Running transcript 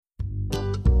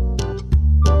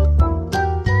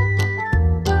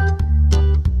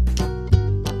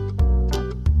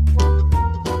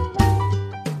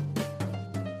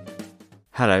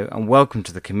Hello and welcome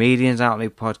to the Comedians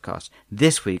Outlook podcast.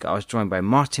 This week I was joined by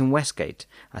Martin Westgate,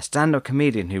 a stand-up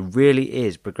comedian who really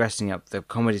is progressing up the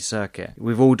comedy circuit.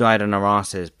 We've all died on our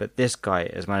asses, but this guy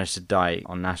has managed to die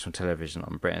on national television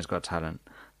on Britain's Got Talent.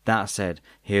 That said,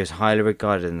 he is highly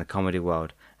regarded in the comedy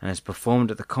world and has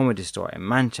performed at the Comedy Store in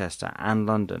Manchester and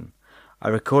London. I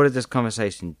recorded this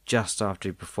conversation just after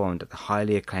he performed at the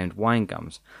highly acclaimed Wine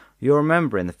Gums. You'll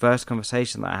remember in the first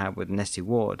conversation that I had with Nessie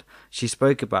Ward, she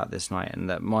spoke about this night and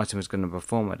that Martin was going to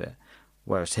perform at it.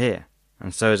 Well, it's here,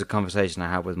 and so is a conversation I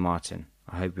had with Martin.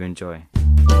 I hope you enjoy.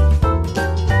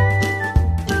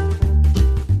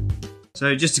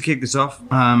 So just to kick this off,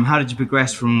 how did you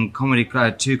progress from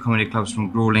two comedy clubs from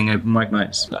grueling open mic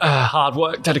nights? Hard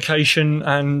work, dedication,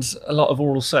 and a lot of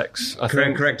oral sex. I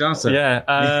think. Correct answer.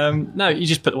 Yeah. No, you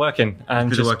just put the work in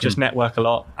and just network a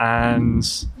lot and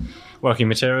working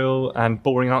material and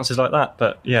boring answers like that.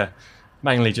 But yeah,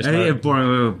 mainly just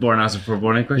boring answer for a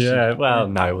boring question. Yeah. Well,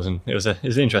 no, it wasn't. It was an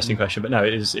interesting question, but no,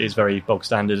 it is very bog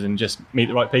standard and just meet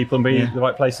the right people and be the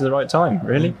right place at the right time.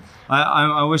 Really. I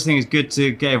always think it's good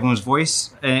to get everyone's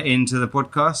voice into the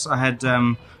podcast. I had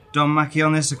Dom Mackey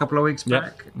on this a couple of weeks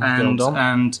back,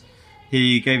 and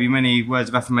he gave you many words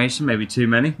of affirmation, maybe too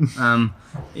many.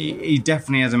 He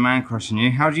definitely has a man crush on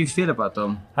you. How do you feel about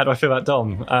Dom? How do I feel about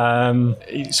Dom?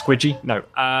 Squidgy? No.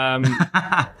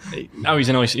 No, he's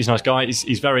a nice guy.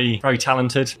 He's very, very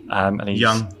talented. And he's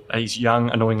young. He's young,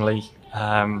 annoyingly.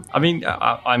 I'm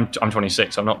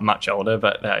 26. I'm not much older,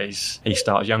 but he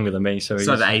started younger than me. So he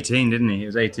started at 18, didn't he? He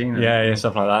was 18. Yeah,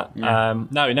 something like that. Yeah.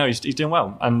 No, he's doing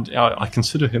well, and I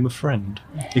consider him a friend.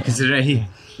 You consider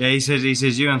he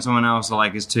says you and someone else are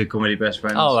like his two comedy best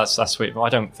friends. Oh, that's sweet. But I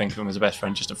don't think of him as a best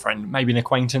friend, just a friend, maybe an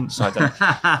acquaintance. I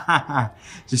don't.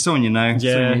 Just someone you know.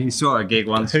 Yeah, you saw at a gig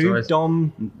once. Who?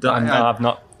 Dom? I've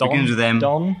not. Don begins with M.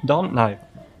 Don? No.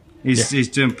 He's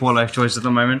doing poor life choice at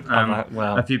the moment.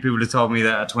 Well, a few people have told me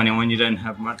that at 21 you don't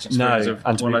have much experience of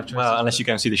poor life choice. Well, unless you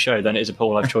go and see the show, then it is a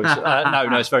poor life choice. No,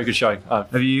 it's a very good show.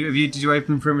 Did you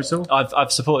open for him at all?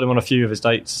 I've supported him on a few of his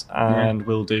dates, and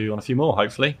will do on a few more,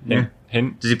 hopefully.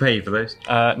 Hint. Did he pay you for those?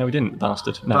 No, he didn't,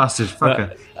 bastard. No. Bastard, fucker.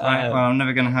 Right, well, I'm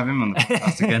never going to have him on the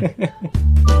podcast again.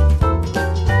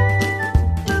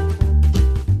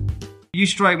 You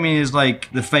strike me as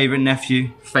like the favourite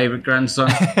nephew, favourite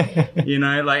grandson, you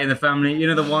know, like in the family. You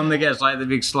know, the one that gets like the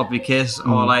big sloppy kiss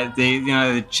or like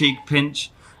the cheek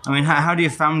pinch. I mean, how do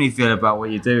your family feel about what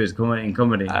you do as in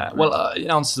comedy? In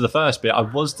answer to the first bit, I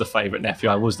was the favourite nephew,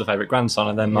 I was the favourite grandson,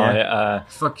 and then my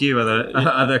fuck you,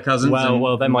 other cousins.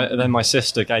 Well, then my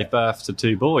sister gave birth to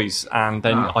two boys, and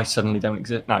then I suddenly don't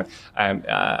exist. No,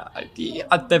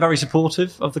 they're very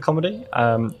supportive of the comedy,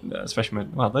 especially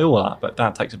they all are, but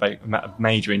Dad takes a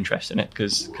major interest in it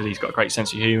because he's got a great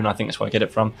sense of humour, and I think that's where I get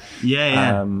it from.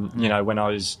 Yeah. You know, when I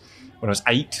was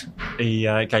 8,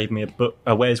 he gave me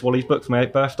a Where's Wally's book for my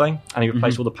 8th birthday, and he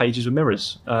replaced all the pages with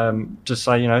mirrors to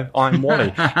say, I'm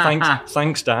Wally.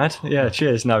 Thanks, Dad. Yeah,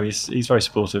 cheers. No, he's very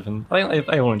supportive, and I think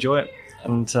they all enjoy it.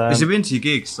 And has he been to your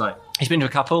gigs? He's been to a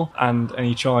couple, and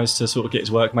he tries to sort of get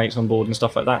his workmates on board and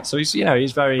stuff like that. So he's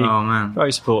very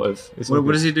very supportive.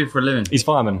 What does he do for a living? He's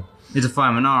fireman. He's a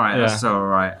fireman, all right. Yeah. That's all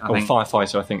right.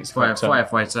 Firefighter, I think it's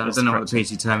firefighter. I don't know what the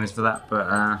PT term is for that,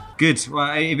 but good.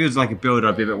 Well, if it was like a builder,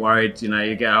 I'd be a bit worried. You know,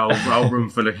 you get a whole room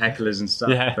full of hecklers and stuff.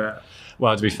 Yeah. But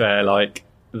well, to be fair, like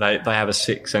they have a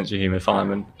sick sense of humour,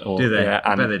 firemen. Do they? Yeah,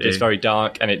 and it's very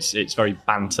dark and it's very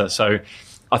banter. So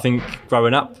I think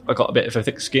growing up, I got a bit of a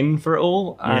thick skin for it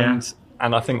all, and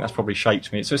I think that's probably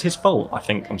shaped me. So it's his fault, I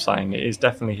think I'm saying. It is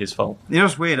definitely his fault. You know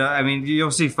what's weird? I mean, you'll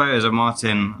see photos of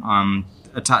Martin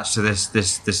attached to this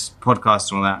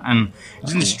podcast and all that, and it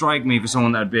didn't strike me for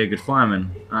someone that would be a good fireman.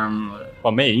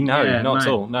 Well, me? No, not at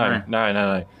all. No.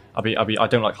 I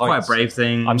don't like heights. Quite a brave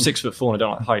thing. I'm 6'4" and I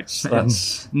don't like heights.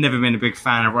 That's never been a big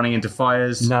fan of running into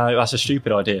fires. No, that's a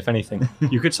stupid idea. If anything,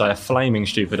 you could say a flaming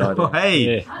stupid idea. Oh,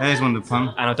 hey, there's one of the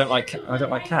pun. And I don't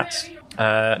like cats.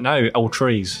 No, old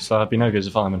trees. So I'd be no good as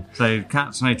a fireman. So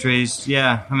cats, no trees.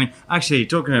 Yeah, I mean, actually,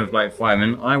 talking of like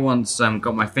firemen, I once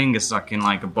got my finger stuck in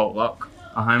like a bolt lock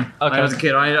at home. Okay. I was a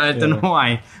kid. I don't know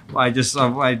why. I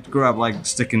grew up like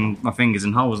sticking my fingers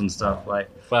in holes and stuff. Like,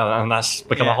 well, and that's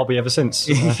become a hobby ever since.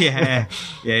 Yeah.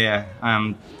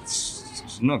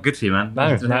 not good for you, man. No,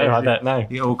 I don't know.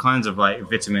 You get all kinds of like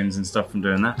vitamins and stuff from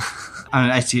doing that.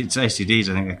 It's STDs,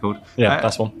 I think they're called. Yeah,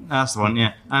 that's one. That's the one,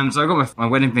 yeah. So I got my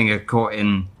wedding finger caught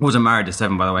in. I wasn't married at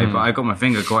 7, by the way, but I got my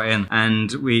finger caught in,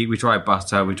 and we tried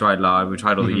butter, we tried lard, we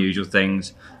tried all the usual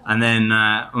things, and then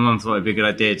my mum thought it'd be a good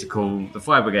idea to call the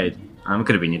fire brigade. It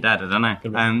could have been your dad, I don't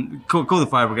know. Call the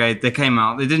fire brigade. They came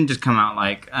out. They didn't just come out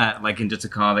like in just a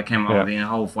car. They came out with a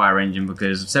whole fire engine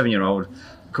because 7-year-old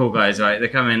cool guys, right? They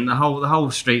come in. The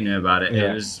whole street knew about it.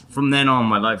 It was from then on.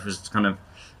 My life was kind of,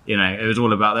 it was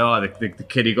all about the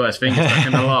kid who got his finger stuck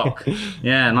in the lock.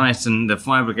 Yeah, nice. And the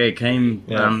fire brigade came.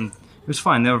 Yeah. It was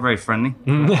fine. They were very friendly.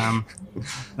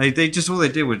 They just all they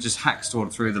did was just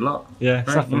hacksaw through the lock. Yeah,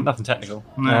 it's nothing technical.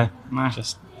 No.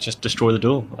 Just destroy the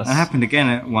door. It happened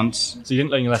again once. So you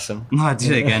didn't learn your lesson? No, I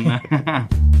did it again.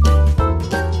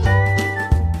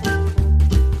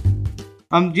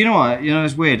 You know what?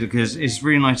 It's weird because it's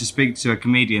really nice to speak to a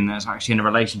comedian that's actually in a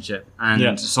relationship and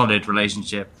a solid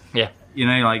relationship. Yeah.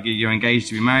 Like you're engaged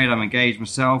to be married. I'm engaged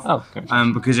myself. Oh,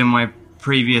 okay. Because in my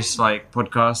previous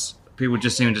podcasts, people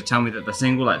just seem to tell me that they're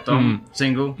single, like Dom,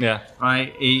 single. Yeah.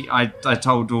 Right. I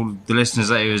told all the listeners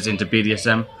that he was into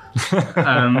BDSM.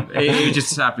 He was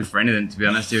just happy for anything, to be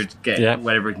honest. He would get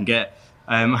whatever he can get.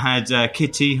 I had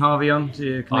Kitty Harvey on,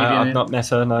 a comedian. I've not met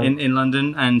her, no. In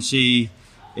London, and she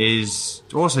is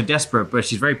also desperate, but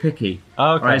she's very picky.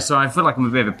 Oh, okay. Right, so I feel like I'm a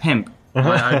bit of a pimp.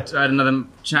 I had another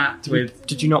chat with...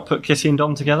 Did you not put Kitty and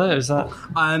Dom together? Is that...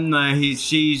 No,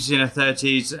 she's in her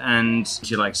 30s and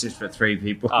she likes 6'3"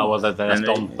 people. Oh, well, that's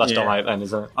Dom. That's Dom out then,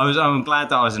 isn't it? I'm glad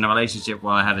that I was in a relationship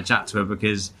while I had a chat to her,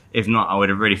 because if not, I would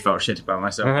have really felt shit about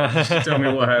myself. She told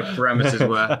me what her parameters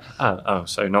were.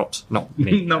 So not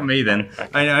me. Not me then.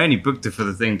 I only booked her for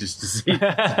the thing just to see,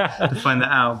 to find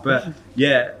that out. But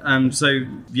yeah, I'm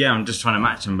just trying to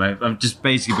match them both. I'm just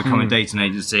basically become a dating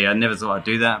agency. I never thought I'd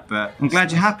do that, but I'm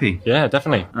glad you're happy. Yeah,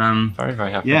 definitely. Very,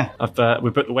 very happy. Yeah. We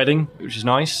booked the wedding, which is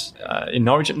nice, in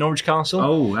Norwich, at Norwich Castle.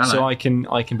 Oh, hello. So I can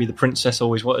be the princess I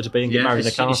always wanted to be and get married in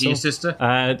the castle. Is she your sister?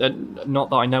 Not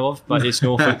that I know of, but it's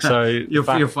Norfolk, so you'll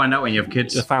find out when you have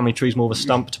kids. The family tree's more of a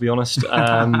stump, to be honest.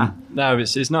 No,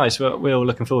 it's nice. We're all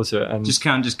looking forward to it. And just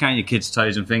count your kids'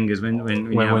 toes and fingers when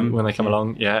they come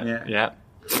along. Yeah.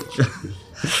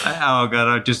 Oh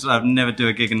god, I've never do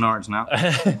a gig in Norwich now.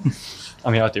 I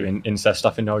mean, I do incest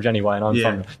stuff in Norwich anyway, and I'm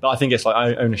fine. But I think it's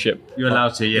like ownership. You're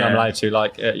allowed to, yeah. I'm allowed to,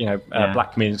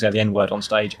 black comedians say the N word on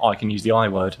stage. I can use the I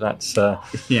word. That's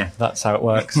that's how it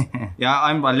works. Yeah,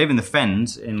 I live in the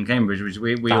Fens in Cambridge, which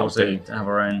we also have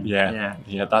our own. Yeah.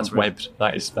 That's webbed.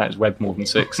 That is webbed more than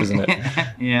 6, isn't it?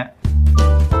 Yeah.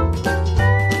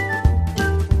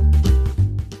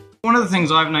 One of the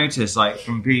things I've noticed,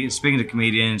 from speaking to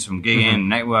comedians, from gigging,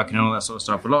 networking, and all that sort of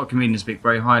stuff, a lot of comedians speak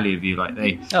very highly of you.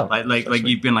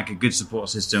 You've been a good support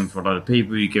system for a lot of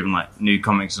people. You've given new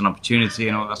comics an opportunity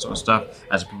and all that sort of stuff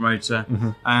as a promoter.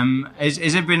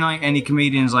 Has there been any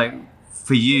comedians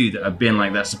for you that have been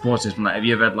that support system? Have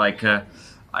you ever had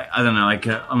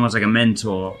almost like a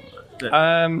mentor?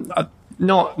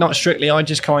 Not strictly. I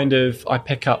just I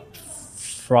pick up.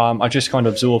 I just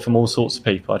absorb from all sorts of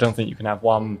people. I don't think you can have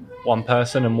one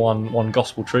person and one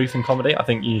gospel truth in comedy. I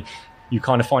think you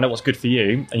find out what's good for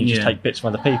you, and you just take bits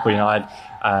from other people. I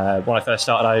had when I first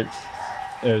started out,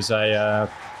 there was a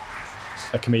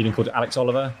comedian called Alex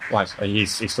Oliver. Well,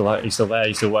 he's still there. He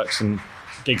still works and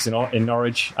gigs in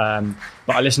Norwich. But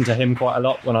I listened to him quite a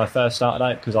lot when I first started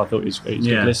out because I thought he was good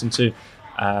to listen to.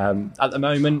 At the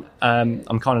moment, I'm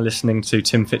listening to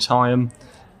Tim Fitzhigham.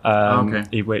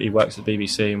 He works at the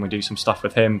BBC, and we do some stuff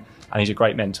with him, and he's a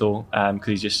great mentor because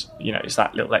he's just it's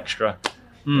that little extra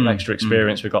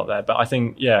experience we've got there. But I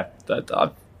think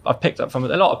I've picked up from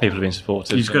a lot of people have been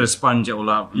supportive. You've got to sponge it all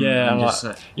up.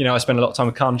 I spend a lot of time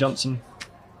with Carm Johnson.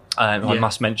 I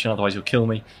must mention, otherwise you'll kill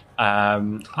me.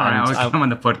 I'll come on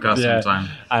the podcast sometime.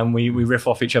 And we riff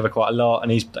off each other quite a lot,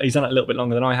 and he's done it a little bit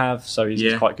longer than I have, so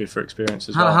he's quite good for experience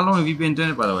as well. How long have you been doing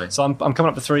it, by the way? So I'm coming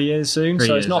up to 3 years soon,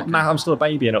 it's not I'm still a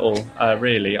baby in it all,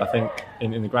 really, I think,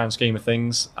 in the grand scheme of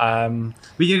things. But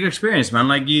you're experienced, man.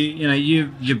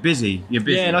 You're busy. Yeah,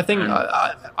 and I think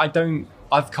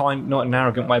I've not in an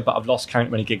arrogant way, but I've lost count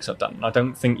of many gigs I've done. I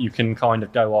don't think you can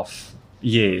go off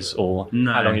years or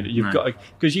how long you've got,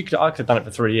 because I could have done it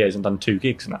for 3 years and done 2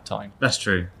 gigs in that time. That's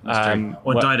true.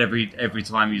 Or died every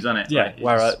time you've done it. Yeah,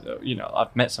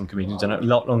 I've met some comedians done it a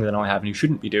lot longer than I have, and you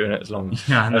shouldn't be doing it as long.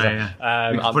 Yeah,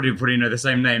 I know. Probably know the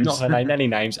same names. Not going to name any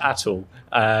names at all.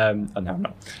 No, I'm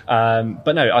not.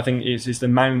 But no, I think it's the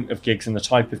amount of gigs and the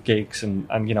type of gigs,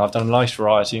 and I've done a nice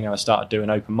variety. I started doing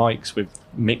open mics with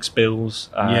mixed bills,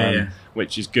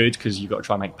 which is good because you've got to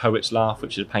try and make poets laugh,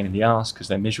 which is a pain in the arse because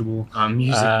they're miserable.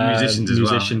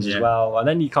 Musicians as well, and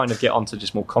then you kind of get onto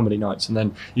just more comedy nights, and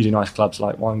then you do nice clubs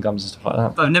like Wine Gums and stuff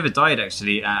like that. I've never died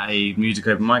actually at a music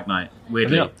open mic night.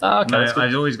 Weirdly,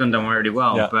 I've always gone down really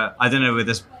well, but I don't know whether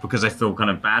this because I feel kind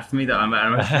of bad for me that I'm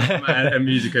at a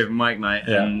music open mic night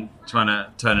and trying to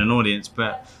turn an audience,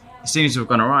 but it seems to have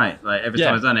gone alright. Like every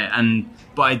time I've done it,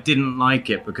 but I didn't like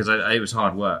it because it was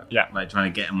hard work. Yeah, like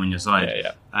trying to get them on your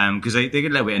side. Because they get a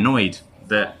little bit annoyed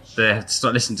that they have to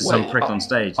start listening to some prick on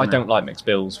stage. I don't like mixed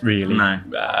bills, really. No.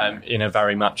 In a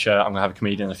very much, I'm going to have a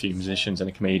comedian, a few musicians, and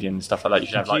a comedian and stuff like that. You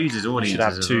should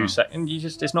have two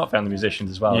seconds. It's not found the musicians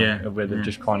as well, where they're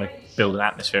just kind of build an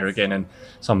atmosphere again, and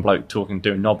some bloke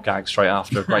doing knob gags straight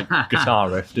after a great guitar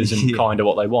riff isn't kind of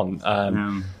what they want.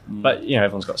 But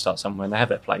everyone's got to start somewhere, and they have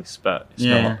their place, but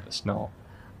it's not.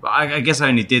 But I guess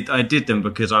I did them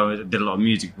because I did a lot of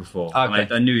music before. Okay.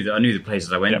 And I knew the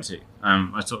places I went to.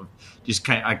 I sort of just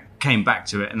came back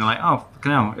to it, and they're like, "Oh,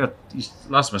 fucking hell!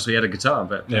 Last time I saw you had a guitar,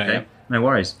 but no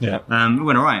worries." Yeah, it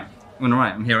went alright.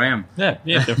 And here I am. Yeah,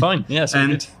 they're fine. Yeah, so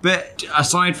good. But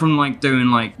aside from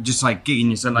doing just gigging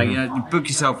yourself, you book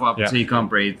yourself up so you can't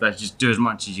breathe. Just do as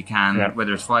much as you can,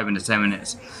 whether it's 5 minutes, 10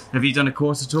 minutes. Have you done a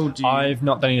course at all? I've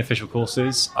not done any official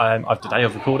courses. I've today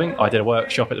of recording. I did a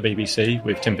workshop at the BBC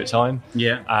with Timpet Time.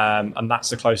 Yeah. And that's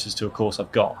the closest to a course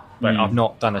I've got. But I've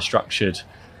not done a structured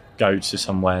go to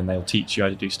somewhere and they'll teach you how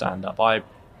to do stand up.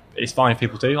 It's fine if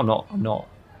people do. I'm not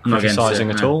criticising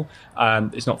at all.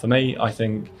 It's not for me. I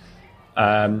think.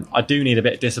 I do need a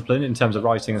bit of discipline in terms of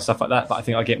writing and stuff like that, but I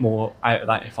think I get more out of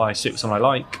that if I sit with someone I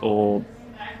like or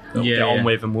get on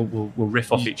with, and we'll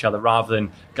riff off each other rather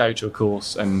than go to a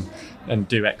course and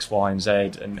do X, Y, and Z.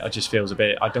 And it just feels a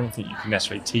bit. I don't think you can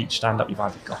necessarily teach stand up. You've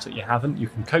either got it, you haven't. You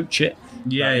can coach it.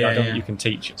 I don't think you can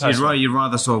teach it. So you'd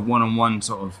rather sort of one-on-one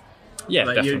sort of. Yeah,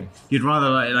 definitely. You'd rather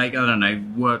I don't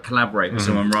know, collaborate with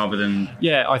someone rather than.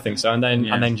 Yeah, I think so, and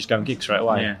then just go and gig straight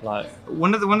away. Yeah.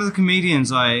 One of the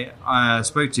comedians I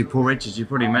spoke to, Paul Richards. You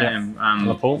probably met him.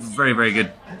 Paul. Very very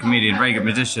good comedian, very good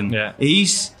musician. Yeah.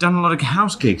 He's done a lot of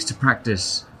house gigs to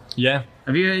practice. Yeah.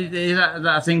 Have you? Is that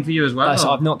a thing for you as well?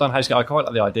 I've not done house gigs. I quite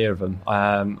like the idea of them.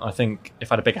 I think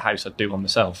if I had a bigger house, I'd do one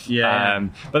myself. Yeah.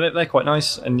 But they're quite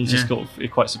nice, and you're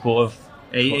quite supportive.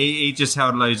 He just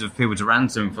held loads of people to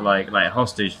ransom for like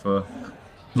hostage for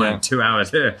 2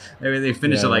 hours. They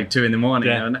finished at 2 in the morning.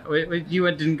 Yeah.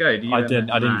 You didn't go? I didn't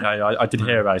go. I did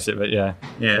hear about it, but yeah.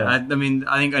 I mean,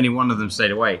 I think only one of them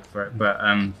stayed awake for it, but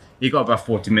he got about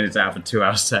 40 minutes out of a 2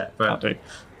 hour set. But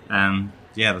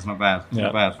yeah, that's not bad.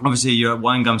 Not bad. Obviously, you're at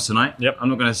Wine Gums tonight. Yep. I'm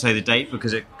not going to say the date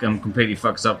because it completely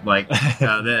fucks up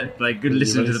good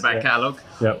listening to the back catalogue.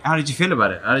 Yep. How did you feel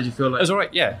about it? How did you feel like? It was all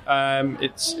right. Yeah.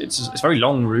 It's a very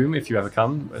long room if you ever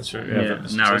come. It's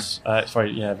narrow. It's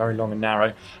very long and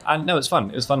narrow. And no, it's fun.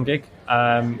 It was a fun gig.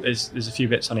 There's a few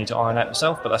bits I need to iron out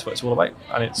myself, but that's what it's all about.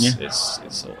 And it's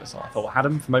I thought I had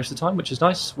them for most of the time, which is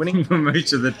nice. Winning for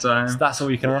most of the time. So that's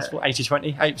all you can ask for.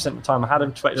 80-20. 8% of the time I had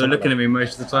them. 20%. You're looking at me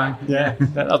most of the time. Yeah.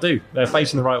 I'll do. They're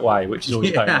facing the right way, which is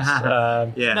always bonus.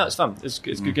 No, it's fun. It's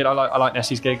good. I like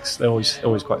Nessie's gigs. They're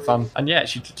always quite fun. And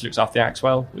she looks after the acts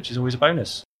well, which is always a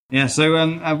bonus. Yeah. So,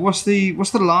 what's the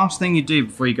last thing you do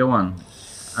before you go on?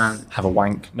 Have a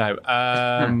wank. No.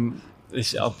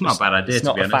 It's not a bad idea. It's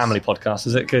not a family podcast,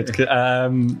 is it? Good.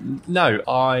 No,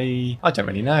 I don't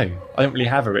really know. I don't really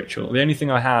have a ritual. The only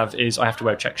thing I have is I have to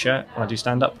wear a check shirt when I do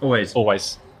stand up.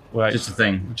 Always. Just a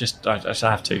thing. I just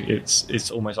have to. It's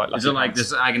almost like. Is it like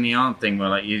this agony aunt thing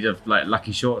where you have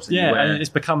lucky shorts? That you wear? And it's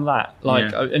become that.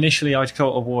 Initially, I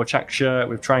wore a check shirt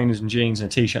with trainers and jeans and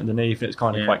a t-shirt underneath, and it's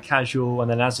kind of quite casual. And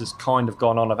then as it's kind of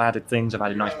gone on, I've added things. I've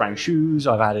added nice brown shoes.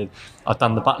 I've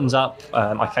done the buttons up.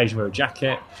 I occasionally wear a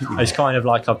jacket. It's kind of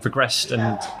like I've progressed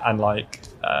and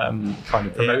kind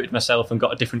of promoted myself and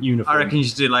got a different uniform. I reckon you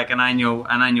should do an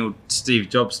annual Steve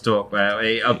Jobs talk where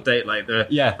we update the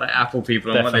Apple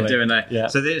people on what they're doing there. Yeah.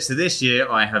 So this year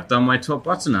I have done my top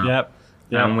button up. Yep.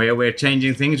 Yeah. And we're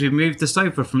changing things. We've moved the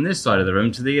sofa from this side of the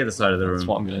room to the other side of the room. That's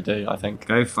what I'm going to do, I think.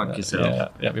 Go fuck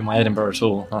yourself. Yeah, with my Edinburgh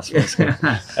tour. That's what it's called.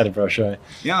 Edinburgh show.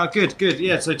 Yeah, good.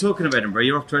 Yeah, so talking of Edinburgh,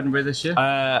 you're off to Edinburgh this year?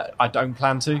 I don't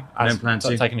plan to. I'm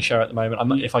taking a show at the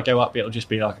moment. If I go up, it'll just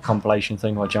be like a compilation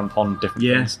thing where I jump on different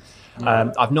things.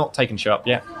 I've not taken a show up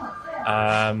yet.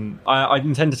 I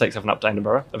intend to take something up to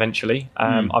Edinburgh eventually.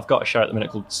 I've got a show at the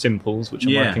minute called Simples, which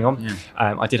I'm working on. Yeah.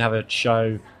 I did have a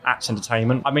show Axe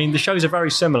Entertainment. I mean, the shows are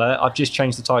very similar. I've just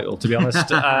changed the title, to be honest.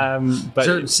 But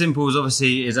so Simples,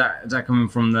 obviously, is that coming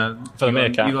from the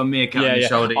meerkat? You got a meerkat on your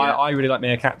shoulder. I really like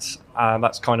meerkats.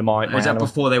 That's kind of my Is that animal.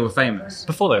 before they were famous?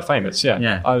 Before they were famous, yeah.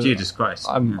 Yeah. Jesus Christ.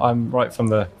 I'm right from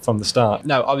the start.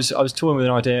 No, I was toying with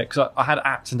an idea because I had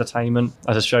Axe Entertainment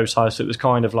as a show title, so it was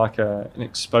kind of like an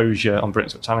exposure on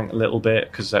Britain's Got Talent a little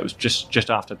bit because that was just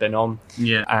after I'd been on.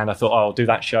 Yeah. And I thought, I'll do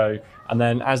that show. And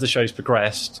then as the show's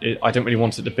progressed, I didn't really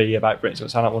want it to be about Britain's Got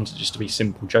Talent. I wanted it just to be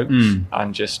simple jokes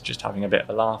and just having a bit of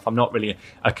a laugh. I'm not really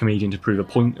a comedian to prove a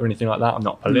point or anything like that. I'm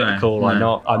not political.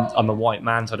 No. I'm a white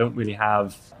man, so I don't really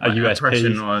have a USP.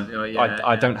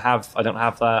 I don't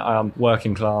have that. I'm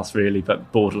working class really,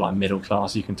 but borderline middle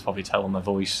class. You can probably tell on my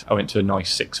voice. I went to a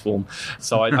nice sixth form,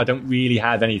 so I don't really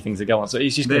have anything to go on. So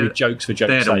it's just going to be jokes for jokes'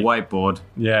 They had sake. a whiteboard.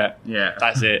 Yeah,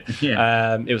 that's it.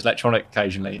 Yeah. It was electronic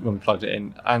occasionally when we plugged it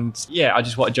in, and I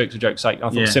just wanted jokes for jokes' sake. I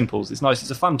thought Simples. It's nice.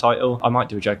 It's a fun title. I might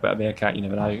do a joke about a meerkat. You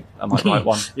never know. I might write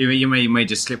one. You may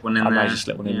just slip one in there. I may just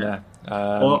slip one in there.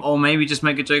 Or maybe just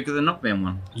make a joke of there not being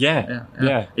one. Yeah.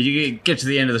 You get to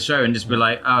the end of the show and just be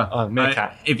like,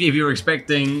 meerkat. If you're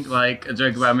expecting like a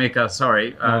joke about a meerkat,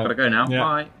 sorry, I've got to go now. Yeah.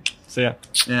 Bye. See ya.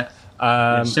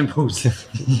 Yeah. Simples.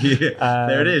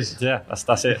 There it is. Yeah,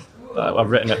 that's it.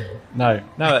 I've written it. No,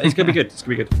 it's gonna be good. It's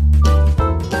gonna be good.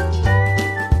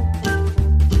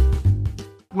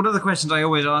 One of the questions I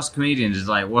always ask comedians is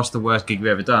like, what's the worst gig you've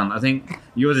ever done? I think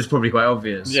yours is probably quite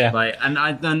obvious. Yeah. And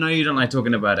I know you don't like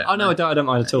talking about it. Oh no, I don't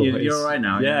mind at all. You're all right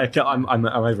now. Yeah, I'm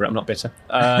over it. I'm not bitter.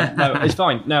 No, it's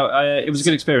fine. No, it was a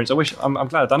good experience. I'm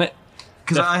glad I've done it.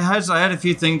 Because I heard a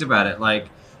few things about it, like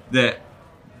that,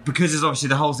 because it's obviously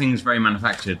the whole thing is very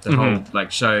manufactured. The whole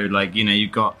like show, like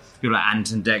you've got people like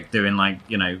Ant and Dec doing like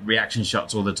reaction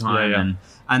shots all the time,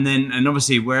 and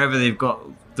obviously wherever they've got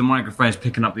the microphones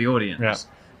picking up the audience.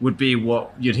 Would be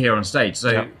what you'd hear on stage.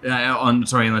 So on the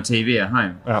TV at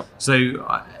home. Yeah.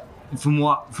 So from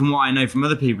what I know from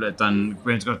other people that have done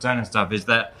Britain's Got Talent and stuff is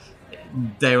that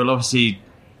they will obviously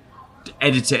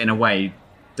edit it in a way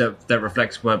that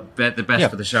reflects what the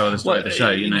best for the show or the story of the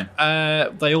show.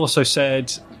 They also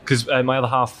said because my other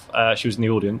half she was in the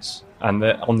audience. And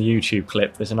on the YouTube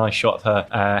clip, there's a nice shot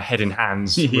of her head in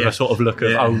hands with a sort of look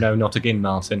of, oh no, not again,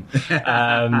 Martin. Don't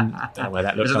know where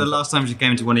that look Was it the last time she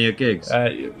came to one of your gigs?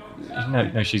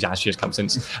 No, she has come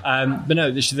since. But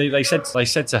no, they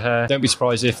said to her, don't be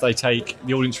surprised if they take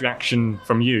the audience reaction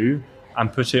from you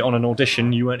and put it on an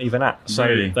audition you weren't even at.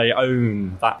 So they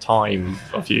own that time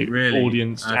of you. Really?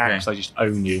 Audience acts, they just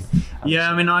own you.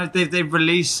 Yeah, I mean, they've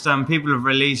released, people have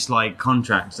released like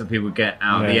contracts that people get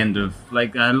out at the end of,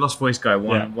 like Lost Voice Guy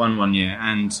won 1 year,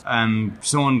 and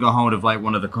someone got hold of like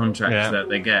one of the contracts that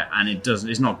they get, and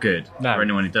it's not good for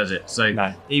anyone who does it. So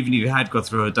even if you had got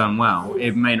through or done well,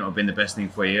 it may not have been the best thing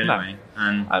for you anyway. No.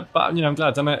 And but I'm glad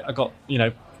I've done it. I got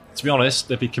to be honest,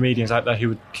 there'd be comedians out there who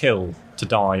would kill to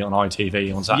die on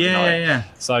ITV on Saturday night. Yeah.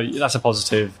 So that's a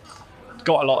positive.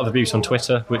 Got a lot of abuse on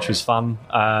Twitter, which was fun.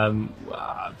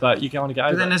 But you can only get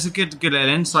over. But then there's a good little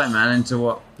insight, man, into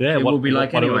what will be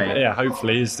like anyway.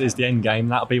 Hopefully is the end game.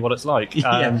 That'll be what it's like.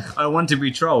 I want to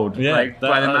be trolled by the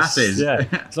masses. Yeah,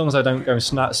 as long as I don't go and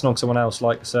snog someone else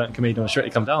like a certain comedian on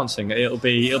Strictly Come Dancing, it'll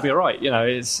be all right.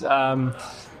 It's.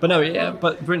 But no,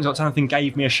 but Britain's Got Talent thing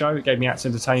gave me a show. It gave me Axe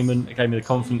Entertainment. It gave me the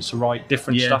confidence to write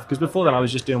different stuff. Because before then, I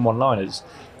was just doing one-liners.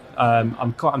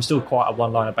 I'm still quite a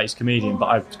one-liner based comedian, but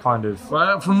I've kind of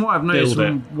from what I've noticed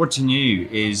from watching you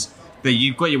is that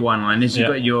you've got your one-liners, you've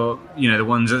got your the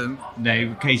ones that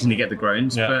occasionally get the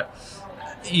groans, but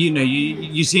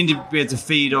you seem to be able to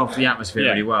feed off the atmosphere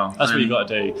really well. That's what you've got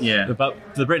to do. Yeah.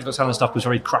 But the Britain's Got Talent stuff was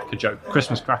very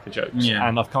Christmas cracker jokes. Yeah.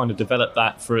 And I've kind of developed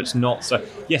that for it's not so.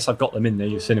 Yes, I've got them in there.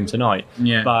 You've seen them tonight.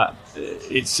 Yeah. But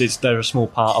they're a small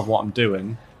part of what I'm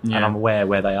doing, and I'm aware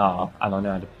where they are, and I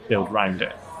know how to build around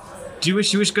it. Do you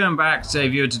wish going back, say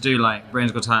if you were to do like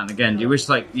Britain's Got Talent again, do you wish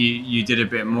like you did a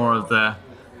bit more of the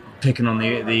picking on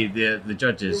the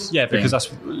judges? Yeah, because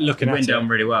that's looking at it. Went down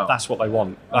really well. That's what they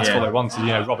want. That's what they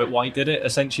wanted. Robert White did it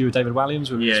essentially with David Walliams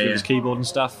with his keyboard and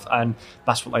stuff, and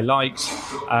that's what they liked.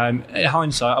 In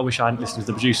hindsight, I wish I hadn't listened to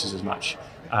the producers as much.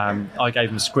 I gave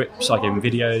them scripts, I gave them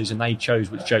videos, and they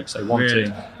chose which jokes they wanted.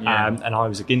 Really? Yeah. And I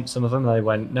was against some of them. They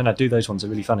went, no, do those ones. They're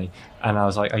really funny. And I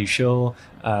was like, are you sure?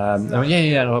 They went,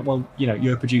 yeah. And I went, well,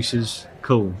 you're producers,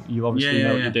 cool. You obviously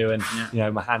know what you're doing. Yeah.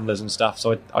 My handlers and stuff.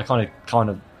 So I kind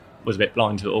of was a bit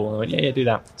blind to it all. And I went, yeah, do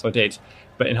that. So I did.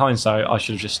 But in hindsight, I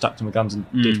should have just stuck to my guns and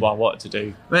did what I wanted to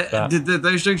do. But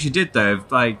those jokes you did, though, have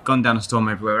like gone down a storm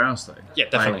everywhere else, though. Yeah,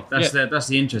 definitely. That's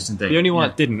the interesting thing. The only one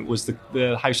that didn't was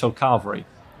the Household Carvery.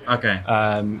 Okay.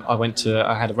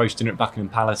 I had a roast dinner at Buckingham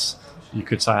Palace, you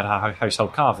could say I had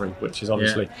household cavalry, which is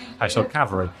obviously household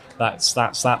cavalry. That's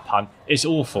that pun. It's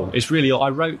awful. It's really. I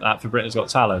wrote that for Britain's Got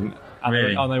Talent. And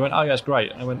really? they went, oh, yeah, that's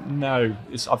great. And I went, no,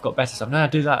 I've got better stuff. No,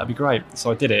 do that, that'd be great.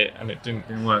 So I did it, and it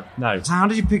didn't work. No. So how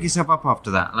did you pick yourself up after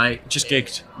that? Like, just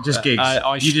gigged. Just gigs.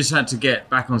 You just had to get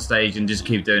back on stage and just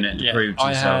keep doing it to prove to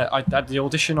yourself. I had the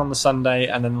audition on the Sunday,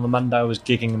 and then on the Monday I was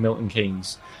gigging in Milton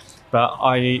Keynes. But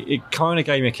it kind of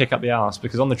gave me a kick up the arse,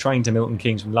 because on the train to Milton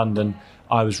Keynes from London,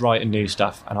 I was writing new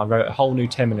stuff, and I wrote a whole new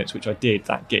 10 minutes, which I did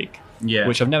that gig,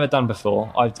 which I've never done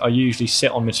before. I usually sit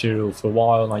on material for a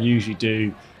while, and I usually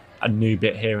do a new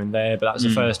bit here and there, but that's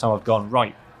the first time I've gone,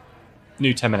 right,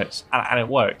 new 10 minutes, and it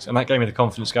worked, and that gave me the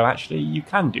confidence to go, actually, you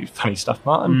can do funny stuff,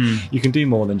 Martin. You can do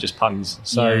more than just puns,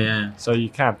 so you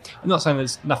can. I'm not saying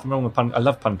there's nothing wrong with pun. I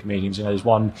love pun comedians. There's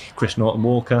one, Chris Norton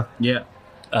Walker,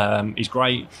 he's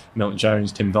great. Milton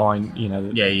Jones, Tim Vine,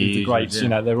 the greats,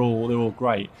 they're all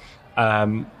great,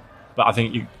 but I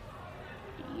think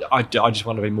I just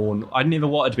want to be more. I never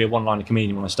wanted to be a one-liner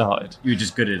comedian when I started. You were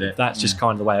just good at it. That's just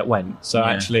kind of the way it went. So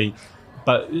actually,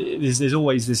 but there's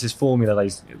always this formula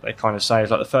they kind of say. It's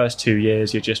like the first 2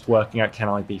 years you're just working out, can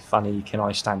I be funny? Can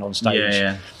I stand on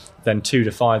stage? Then 2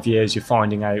 to 5 years you're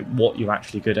finding out what you're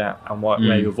actually good at and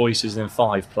where your voice is. Then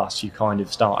 5+ you kind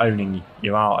of start owning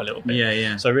your art a little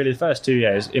bit. So really the first 2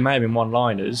 years it may have been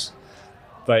one-liners,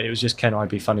 but it was just, can I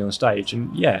be funny on stage?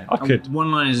 And I could.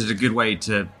 One-liners is a good way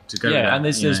to go. Yeah, and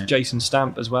there's Jason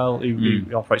Stamp as well, who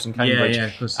operates in Cambridge.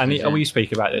 Of course. And we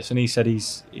speak about this, and he said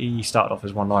he started off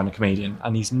as one-liner comedian,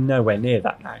 and he's nowhere near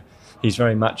that now. He's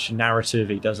very much narrative.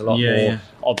 He does a lot more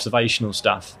observational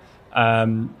stuff,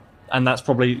 and that's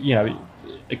probably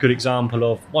a good example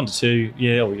of 1 to 2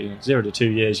 years, or 0 to 2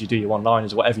 years, you do your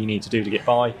one-liners or whatever you need to do to get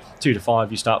by. 2 to 5,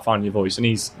 you start finding your voice, and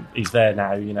he's there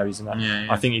now. He's in that.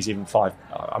 I think he's even 5.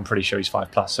 I'm pretty sure he's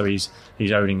 5+, so he's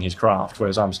owning his craft.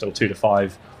 Whereas I'm still 2 to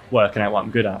 5, working out what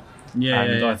I'm good at.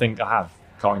 I think I have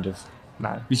kind of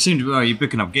now. You seem to you're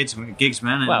booking up gigs,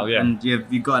 man. And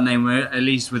you've got a name at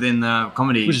least within the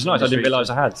comedy, which is nice. Industry. I didn't realise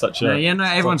I had such a.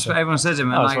 Everyone says it,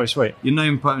 man. Oh, that's very sweet. Your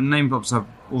name pops up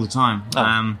all the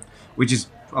time, which is.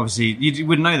 Obviously, you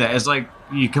wouldn't know that. It's like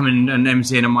you come in and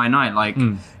MC in a My Night. Like,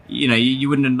 you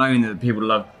wouldn't have known that people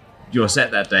loved your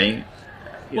set that day.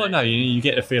 Well, no, you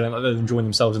get a feeling like they're enjoying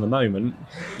themselves in the moment,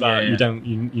 but you don't.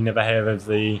 You never hear of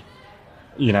the,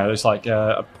 it's like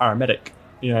a paramedic,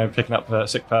 picking up a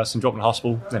sick person, dropping to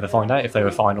hospital. Never find out if they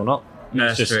were fine or not. No,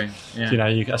 that's true.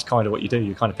 Yeah. That's kind of what you do.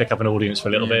 You kind of pick up an audience for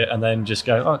a little bit, and then just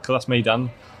go, oh, cool, that's me done.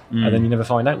 And then you never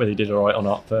find out whether you did all right or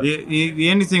not. But the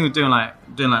only thing with doing like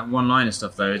one-liner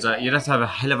stuff though is that you'd have to have a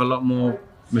hell of a lot more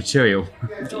material.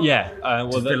 To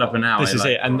fill up an hour. This is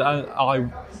it. And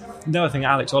another thing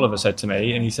Alex Oliver said to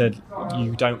me, and he said,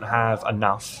 you don't have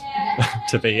enough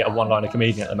to be a one-liner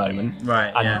comedian at the moment.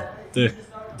 Right. And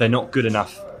they're not good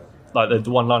enough. Like the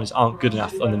one-liners aren't good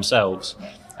enough on themselves.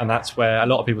 And that's where a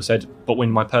lot of people said, but when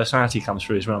my personality comes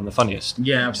through is when I'm the funniest.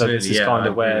 Yeah, absolutely. So this is kind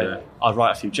of where I'll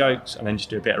write a few jokes and then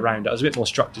just do a bit around it. I was a bit more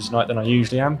structured tonight than I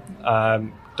usually am.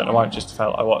 Don't know why, I just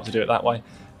felt I wanted to do it that way.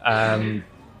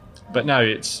 But no,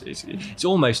 it's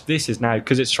almost, this is now,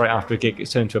 because it's straight after a gig,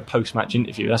 it's turned into a post-match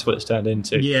interview. That's what it's turned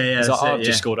into. It's like, I've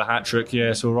just scored a hat-trick.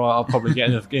 Yeah, it's all right. I'll probably get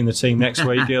in the team next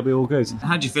week. It'll be all good.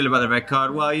 How do you feel about the red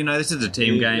card? Well, this is a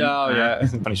team game. Yeah.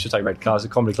 Funny to take red cards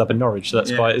at a comedy club in Norwich, so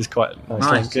that's quite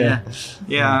nice.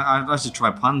 I should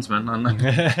try puns, man.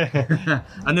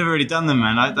 I've never really done them,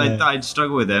 man. I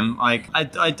struggle with them. Like,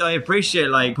 I appreciate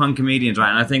like pun comedians,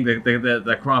 right? And I think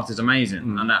the craft is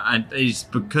amazing, and it's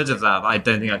because of that I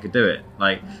don't think I could do it.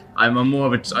 Like, I'm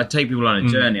more of I take people on a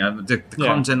journey. The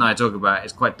content that I talk about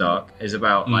is quite dark. It's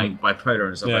about like bipolar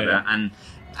and stuff like that. And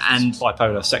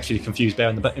bipolar, sexually confused bear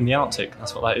in the Arctic.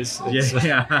 That's what that is.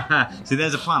 See,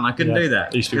 there's a pun. I couldn't do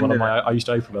that. It used to be one of my. I used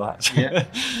to open with that.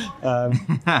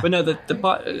 But no, the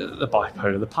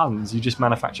bipolar, the puns, you just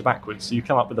manufacture backwards. So you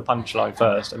come up with the punchline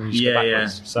first, and you just go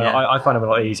backwards. So I find them a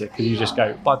lot easier because you just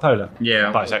go bipolar,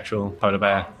 bisexual, polar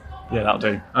bear. Yeah, that'll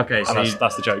do. Okay, so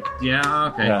that's the joke. Yeah.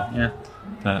 Okay. Yeah.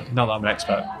 Not that I'm an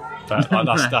expert. But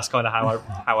that's kind of how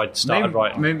I started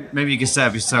writing. Maybe you could set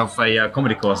up yourself a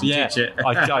comedy course and teach it.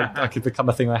 I could become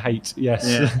a thing I hate. Yes.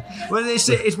 Yeah. Well,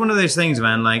 it's one of those things,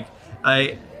 man. Like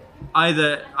there's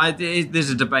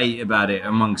a debate about it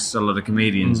amongst a lot of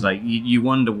comedians. Like you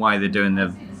wonder why they're doing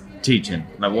the teaching.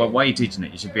 Like why are you teaching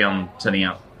it? You should be on turning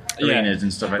out arenas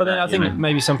and stuff like that. But then I think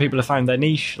maybe some people have found their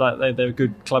niche. Like they're a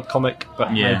good club comic,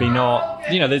 but maybe not.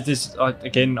 There's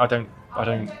again, I don't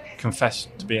confess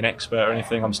to be an expert or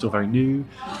anything. I'm still very new,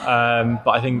 but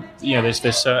I think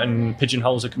there's certain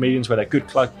pigeonholes of comedians where they're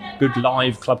good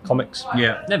live club comics.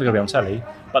 Yeah, never gonna be on telly,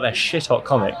 but they're shit hot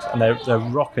comics and they're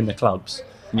rocking the clubs.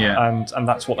 Yeah, and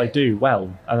that's what they do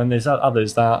well. And then there's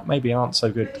others that maybe aren't so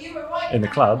good in the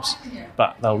clubs,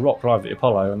 but they'll rock live at the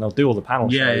Apollo and they'll do all the panel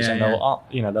shows and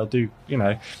they'll do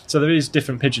So there is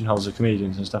different pigeonholes of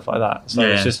comedians and stuff like that. So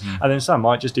it's just, and then some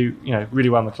might just do really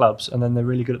well in the clubs, and then they're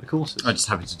really good at the courses. I'm just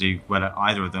happy to do well at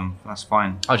either of them. That's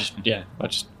fine. I just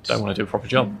don't want to do a proper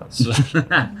job. That's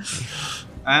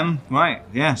right.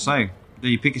 Yeah. So.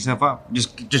 You pick yourself up.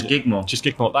 Just gig more. Just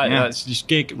gig more. That's just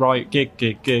gig,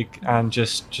 and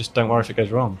just don't worry if it goes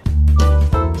wrong.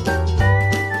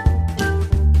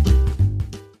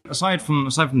 Aside from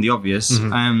the obvious,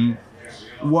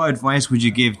 what advice would you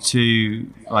give to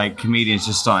like comedians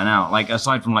just starting out? Like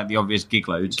aside from like the obvious gig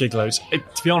loads. To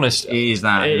be honest, it is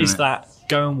that.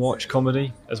 Go and watch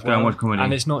comedy as well. Go and watch comedy,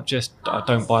 and it's not just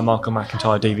don't buy Michael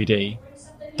McIntyre DVD.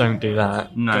 Don't do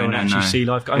that. No, go and actually see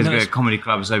live. Because go to comedy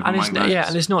clubs, open mic nights. Yeah,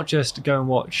 and it's not just go and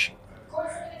watch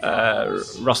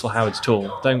Russell Howard's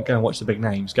tour. Don't go and watch the big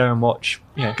names. Go and watch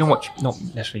not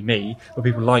necessarily me, but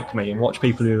people like me, and watch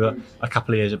people who are a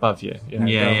couple of years above you.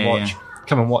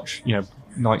 Come and watch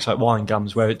nights like Wine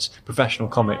Gums, where it's professional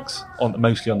comics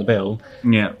mostly on the bill.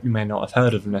 Yeah, you may not have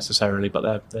heard of them necessarily,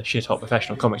 but they're shit hot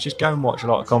professional comics. Just go and watch a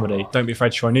lot of comedy. Don't be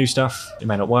afraid to try new stuff. It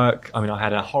may not work. I mean, I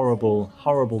had a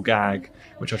horrible gag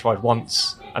which I tried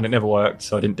once and it never worked,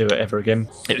 so I didn't do it ever again.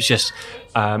 It was just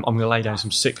I'm going to lay down some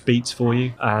sick beats for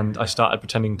you, and I started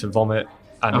pretending to vomit.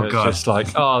 And it's just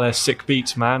like, they're sick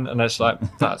beats, man. And it's like,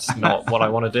 that's not what I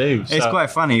want to do. So, it's quite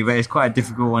funny, but it's quite a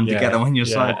difficult one to get them on your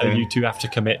side. And you two have to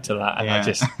commit to that. And I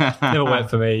just never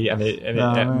went for me. And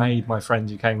it made my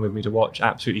friends who came with me to watch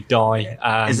absolutely die.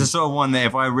 It's the sort of one that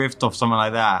if I riffed off something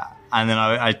like that, and then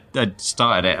I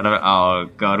started it, and I went, oh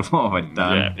God, what have I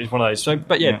done? Yeah, it's one of those. So,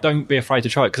 but don't be afraid to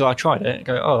try it, because I tried it and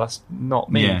go, that's not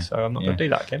me, so I'm not going to do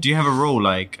that again. Do you have a rule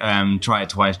like try it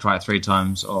twice, try it 3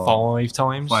 times, or 5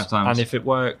 times? 5 times. And if it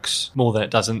works more than it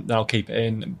doesn't, then I'll keep it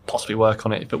in and possibly work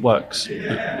on it. If it works,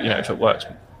 if it works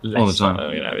less all the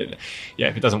time,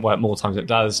 if it doesn't work more times than it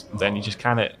does, then you just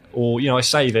can it, or I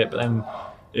save it, but then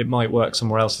it might work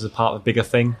somewhere else as a part of a bigger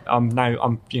thing.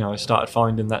 I started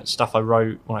finding that stuff I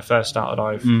wrote when I first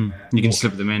started, you can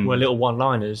slip them in. Were little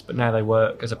one-liners, but now they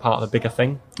work as a part of a bigger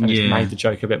thing, and it's made the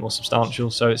joke a bit more substantial.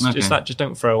 So it's just that, just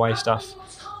don't throw away stuff.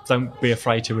 Don't be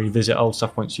afraid to revisit old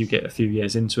stuff once you get a few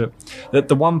years into it.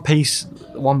 The one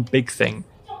big thing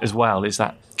as well is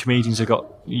that comedians have got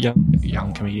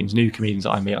young comedians, new comedians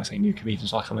that I meet. I say new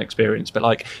comedians like I'm experienced, but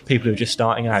like people who are just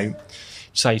starting out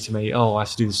say to me, I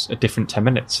have to do this a different 10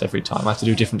 minutes every time. I have to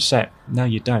do a different set. No,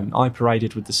 you don't. I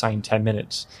paraded with the same 10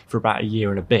 minutes for about a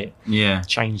year and a bit. Yeah.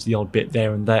 Changed the odd bit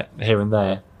here and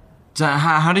there. So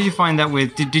how did you find that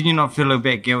did you not feel a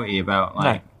bit guilty about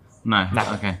like... No.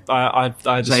 Okay. I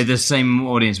just say the same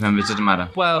audience members, doesn't matter.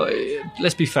 Well,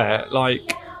 let's be fair.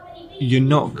 Like, you're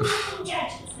not...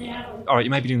 All right, you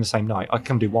may be doing the same night. I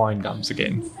can do Wine Gums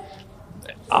again.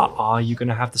 Are you going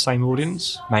to have the same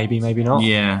audience? Maybe not.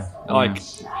 Yeah. Like,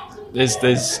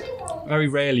 there's very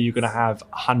rarely you're going to have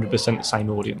 100% the same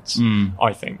audience,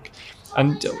 I think.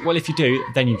 And, well, if you do,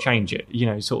 then you change it.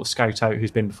 Sort of scout out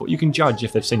who's been before. You can judge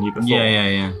if they've seen you before.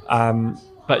 Yeah.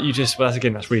 But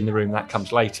that's reading the room, that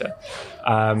comes later.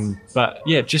 But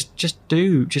yeah, just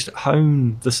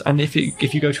hone this. And if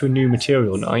you go to a new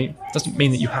material night, it doesn't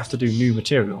mean that you have to do new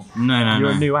material. No.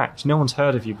 You're a new act. No one's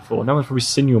heard of you before. No one's probably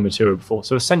seen your material before.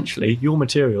 So essentially, your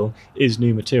material is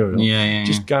new material. Yeah.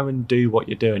 Just go and do what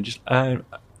you're doing. Just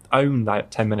own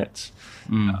that 10 minutes.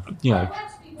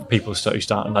 People who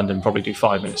start in London probably do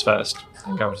 5 minutes first.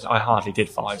 And go. I hardly did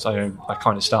 5. So I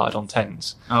kind of started on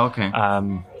 10s. Oh, okay.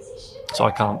 So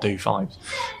I can't do 5s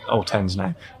or 10s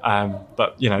now.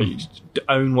 But you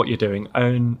own what you're doing.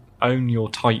 Own your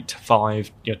tight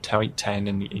 5, your tight 10,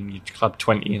 and in your club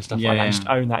 20 and stuff like that. Just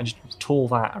own that and just tour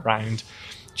that around.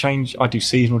 Change. I do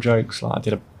seasonal jokes. Like I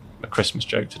did a Christmas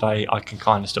joke today. I can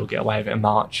kind of still get away with it in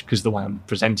March because the way I'm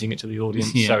presenting it to the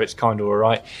audience. So it's kind of all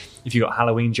right. If you've got a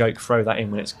Halloween joke, throw that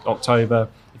in when it's October.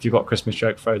 If you've got a Christmas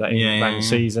joke, throw that in around the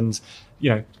seasons.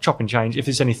 Chop and change. If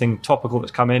there's anything topical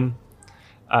that's come in,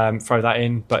 throw that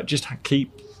in, but just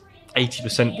keep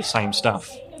 80% the same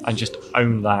stuff and just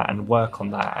own that and work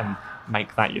on that and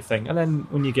make that your thing. And then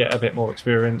when you get a bit more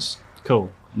experience,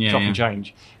 cool, chop and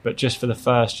change. But just for the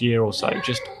first year or so,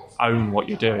 just own what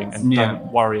you're doing and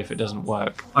don't worry if it doesn't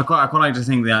work. I quite like to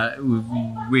think that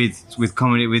with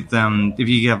comedy, if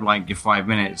you have like your 5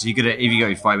 minutes, if you got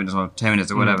your 5 minutes or 10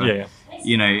 minutes or whatever,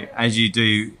 as you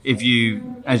do, if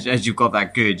you as you've got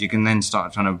that good, you can then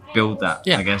start trying to build that.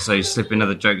 I guess so. Slip in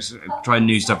other jokes, try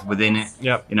new stuff within it.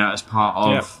 As part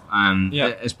of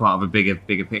as part of a bigger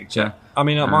picture. I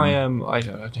mean, I don't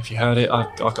know if you heard it.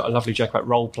 I've got a lovely joke about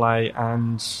role play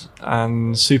and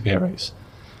superheroes.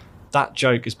 That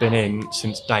joke has been in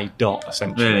since day dot,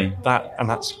 essentially. Really?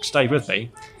 That's stayed with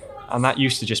me. And that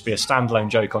used to just be a standalone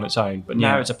joke on its own, but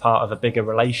now it's a part of a bigger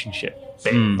relationship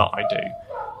bit that I do.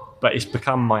 But it's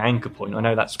become my anchor point. I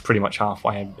know that's pretty much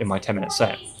halfway in my 10-minute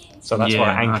set. So that's why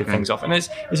I anchor things off. And it's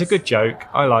a good joke.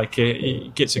 I like it.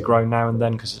 It gets a groan now and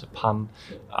then because it's a pun.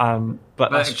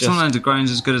 But that's sometimes a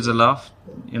groan's as good as a laugh,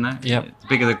 Yeah. The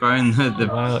bigger the groan,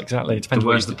 well, exactly. It depends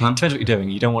the pun. Depends what you're doing.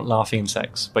 You don't want laughing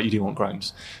insects, but you do want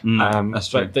groans. That's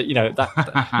true. But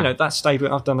that stayed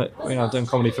with. I've done it. I've done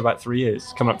comedy for about 3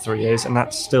 years, coming up 3 years, and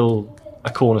that's still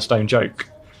a cornerstone joke.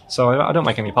 So I don't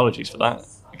make any apologies for that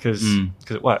because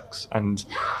it works. And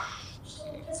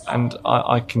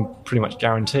I can pretty much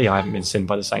guarantee I haven't been seen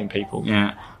by the same people.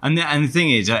 Yeah, and the thing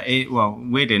is,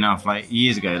 weirdly enough, like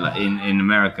years ago, like in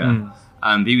America,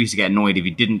 people used to get annoyed if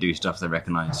you didn't do stuff they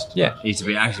recognised. Yeah, it used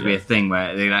to be a thing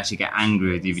where they'd actually get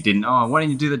angry with you if you didn't. Oh, why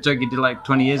didn't you do the joke you did like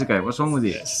 20 years ago? What's wrong with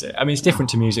you? I mean, it's different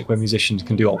to music where musicians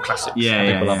can do old classics.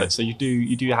 People love it. So you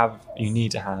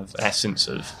need to have an essence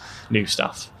of new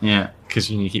stuff. Yeah, because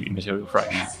you need to keep your material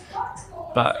fresh.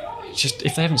 But just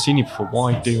if they haven't seen you before,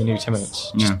 why do a new 10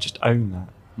 minutes? Just own that.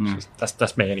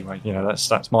 That's me anyway.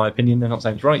 That's my opinion. They're not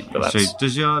saying it's right, but that's.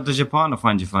 Does your partner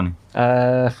find you funny? You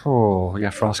have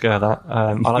to ask her that.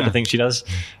 I like to think she does.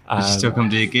 Does she still come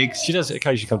to your gigs? She does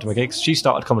occasionally come to my gigs. She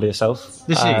started comedy herself.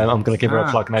 Does she? I'm going to give her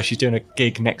a plug now. She's doing a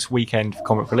gig next weekend for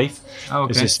Comic Relief. Oh,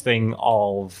 okay. It's this thing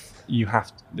of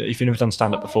if you've never done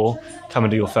stand up before, come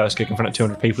and do your first gig in front of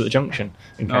 200 people at the Junction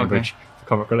in Cambridge for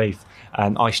Comic Relief.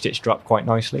 And I stitched her up quite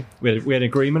nicely. We had an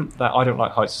agreement that I don't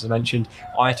like heights, as I mentioned.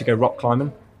 I had to go rock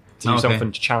climbing to do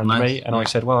something to challenge me. And I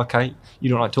said, well, okay, you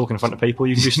don't like talking in front of people,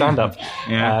 you can do stand-up.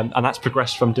 And that's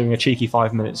progressed from doing a cheeky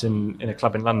 5 minutes in a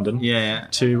club in London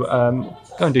to go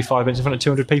and do 5 minutes in front of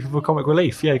 200 people for Comic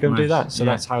Relief. Yeah, go and do that. So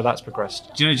that's how that's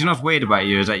progressed. Do you know what's weird about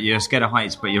you is that you're scared of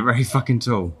heights, but you're very fucking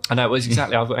tall. I know,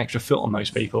 exactly. I've got an extra foot on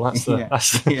most people. That's the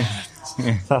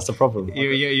that's the problem.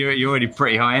 You're already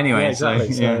pretty high anyway. Yeah,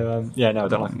 exactly. No, I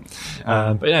don't like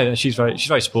it. But she's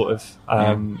very supportive.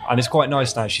 And it's quite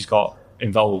nice now she's got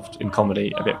involved in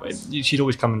comedy a bit. She'd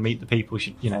always come and meet the people.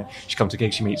 She come to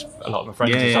gigs, she meets a lot of my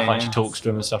friends and stuff like that. She talks to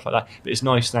them and stuff like that. But it's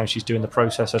nice now she's doing the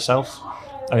process herself.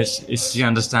 And it's she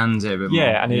understands it a bit more.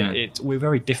 And we're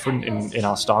very different in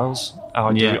our styles.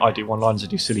 I do one-liners, I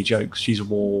do silly jokes. She's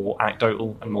more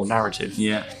anecdotal and more narrative.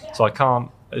 Yeah. So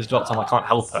there's a lot of time I can't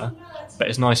help her, but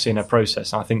it's nice seeing her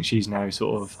process. And I think she's now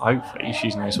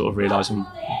hopefully realising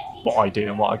what I do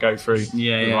and what I go through.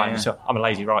 So I'm a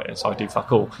lazy writer, so I do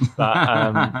fuck all.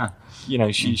 But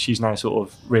she's now sort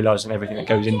of realising everything that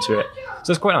goes into it.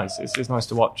 So it's quite nice. It's nice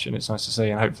to watch and it's nice to see.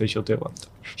 And hopefully she'll do it.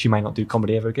 She may not do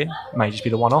comedy ever again. It may just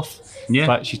be the one-off. Yeah.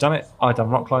 But she's done it. I've done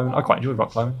rock climbing. I quite enjoyed rock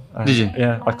climbing. Did you?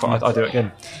 Yeah, I do it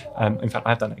again. In fact, I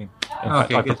have done it again.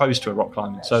 I proposed to a rock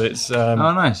climbing, so it's.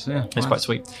 Nice. Yeah, it's quite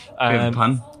sweet. Bit of a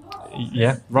pun.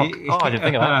 Yeah, rock. Oh, I didn't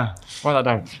think of that. Write that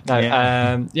down.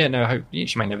 No, I hope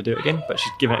she may never do it again, but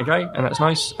she's given it a go, and that's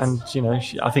nice. And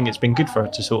I think it's been good for her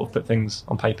to sort of put things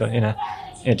on paper in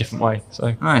a different way.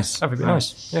 So nice. That would be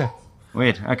nice. Yeah.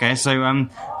 Weird. Okay, so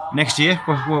next year,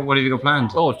 what have you got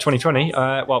planned? Oh, 2020.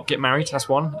 Get married. That's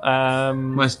one.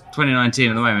 Well, it's 2019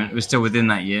 at the moment. We're still within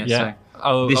that year. Yeah.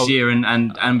 So this year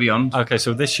and beyond. Okay,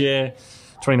 so this year.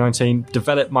 2019,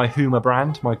 develop my Huma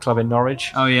brand, my club in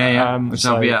Norwich. Oh, yeah. Which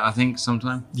I'll be at, I think,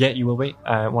 sometime. Yeah, you will be.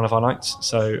 One of our nights.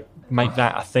 So make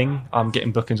that a thing. I'm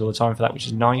getting bookings all the time for that, which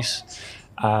is nice.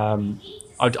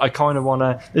 I kind of want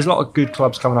to... There's a lot of good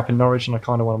clubs coming up in Norwich, and I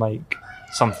kind of want to make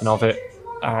something of it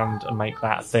and make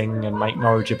that a thing and make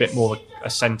Norwich a bit more a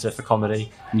centre for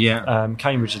comedy. Yeah.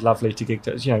 Cambridge is lovely to gig.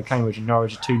 Cambridge and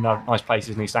Norwich are two nice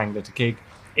places in East Anglia to gig.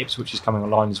 Ipswich is coming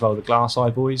online as well, the Glass Eye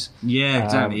Boys. Yeah,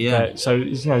 exactly, so,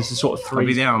 it's the sort of three... I'll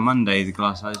be there on Monday, the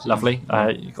Glass Eyes. Lovely.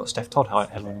 You've got Steph Todd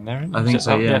headlining there, haven't you? I think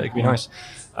so, yeah. Yeah, it'd be nice.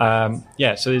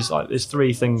 So there's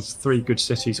three things, three good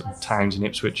cities, or towns in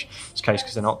Ipswich, in this case,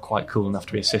 because they're not quite cool enough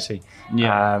to be a city.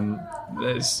 Yeah.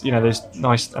 There's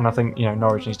nice, and I think,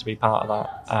 Norwich needs to be part of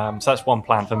that. So that's one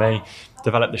plan for me.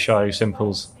 Develop the show,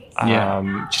 simples.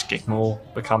 Just gig more,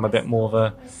 become a bit more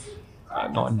of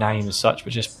not a name as such,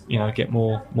 but just get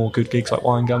more good gigs like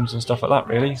Wine Gums and stuff like that.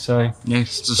 Really, so yeah,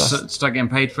 start getting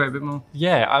paid for it a bit more.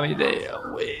 Yeah, I mean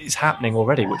it's happening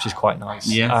already, which is quite nice.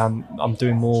 Yeah, I'm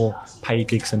doing more paid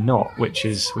gigs than not, which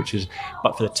is.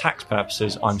 But for the tax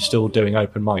purposes, I'm still doing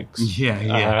open mics.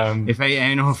 Yeah. If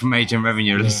anyone from Agent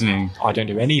Revenue are listening, I don't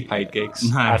do any paid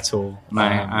gigs at all.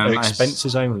 No,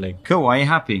 expenses only. Cool. Are you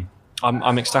happy?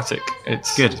 I'm ecstatic.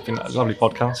 It's good. It's been a lovely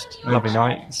podcast, lovely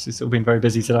night. It's all been very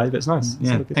busy today, but it's nice.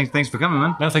 Yeah. Thanks for coming,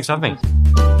 man. No, thanks for having me.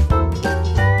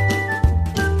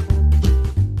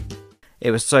 It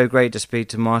was so great to speak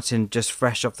to Martin, just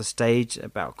fresh off the stage,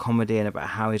 about comedy and about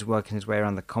how he's working his way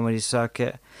around the comedy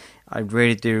circuit. I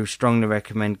really do strongly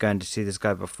recommend going to see this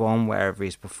guy perform wherever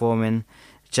he's performing.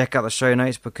 Check out the show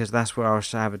notes, because that's where I'll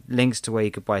have links to where you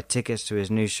could buy tickets to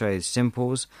his new show,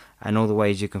 Simples, and all the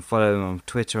ways you can follow him on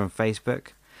Twitter and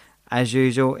Facebook. As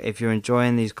usual, if you're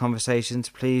enjoying these conversations,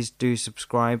 please do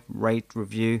subscribe, rate,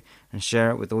 review, and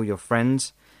share it with all your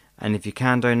friends. And if you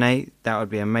can donate, that would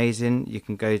be amazing. You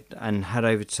can go and head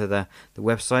over to the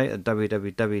website at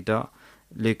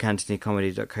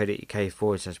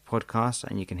www.lukeanthonycomedy.co.uk/podcast,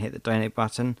 and you can hit the donate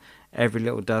button. Every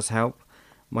little does help.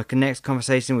 My next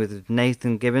conversation with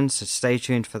Nathan Gibbons, so stay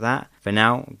tuned for that. For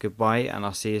now, goodbye, and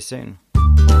I'll see you soon.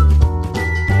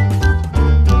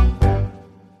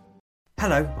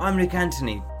 Hello, I'm Luke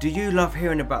Anthony. Do you love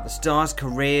hearing about the stars'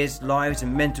 careers, lives,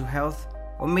 and mental health?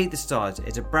 Well, Meet the Stars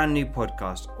is a brand new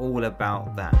podcast all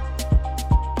about that.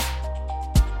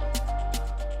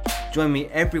 Join me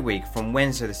every week from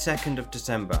Wednesday the 2nd of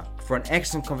December for an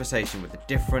excellent conversation with a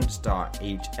different star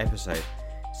each episode.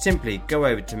 Simply go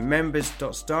over to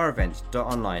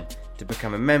members.starevents.online to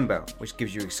become a member, which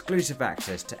gives you exclusive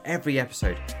access to every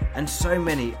episode and so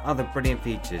many other brilliant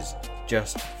features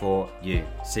just for you.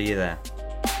 See you there.